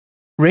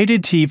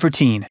Rated T for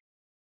Teen.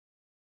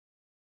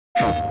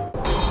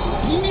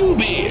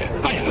 Newbie,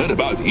 I heard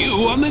about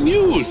you on the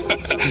news.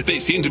 They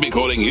seem to be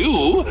calling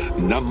you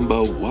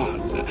number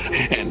one.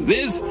 And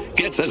this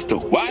gets us to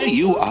why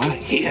you are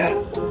here.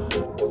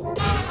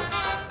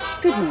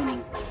 Good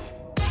morning.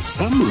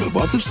 Some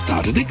robots have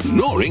started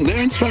ignoring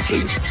their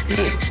instructions.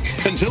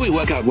 Until we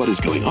work out what is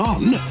going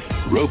on,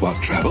 robot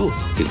travel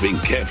is being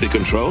carefully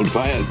controlled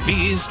via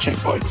these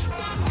checkpoints.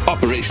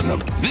 Operation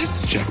of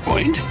this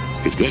checkpoint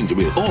is going to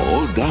be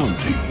all down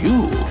to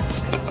you.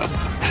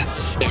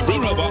 Every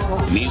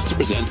robot needs to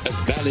present a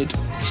valid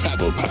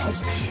travel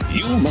pass.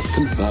 You must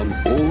confirm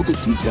all the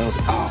details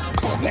are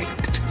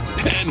correct.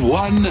 And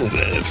one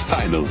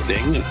final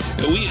thing,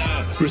 we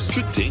are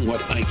restricting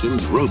what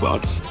items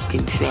robots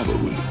can travel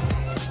with.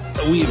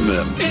 We've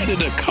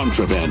added a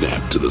contraband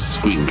app to the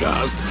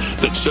screencast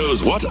that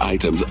shows what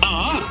items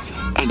are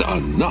and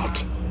are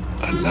not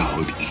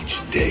allowed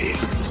each day.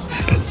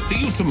 See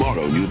you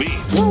tomorrow, newbie.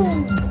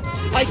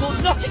 I will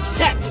not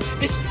accept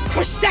this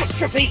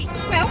catastrophe!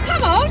 Well,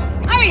 come on,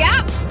 hurry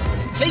up!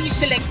 Please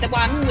select the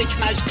one which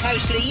most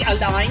closely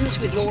aligns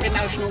with your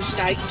emotional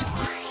state.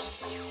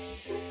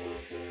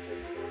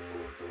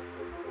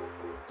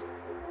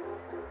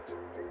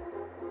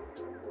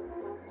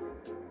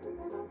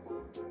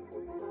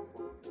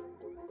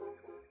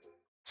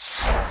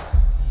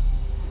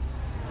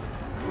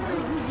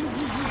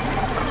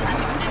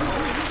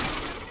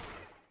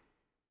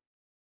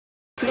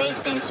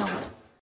 PlayStation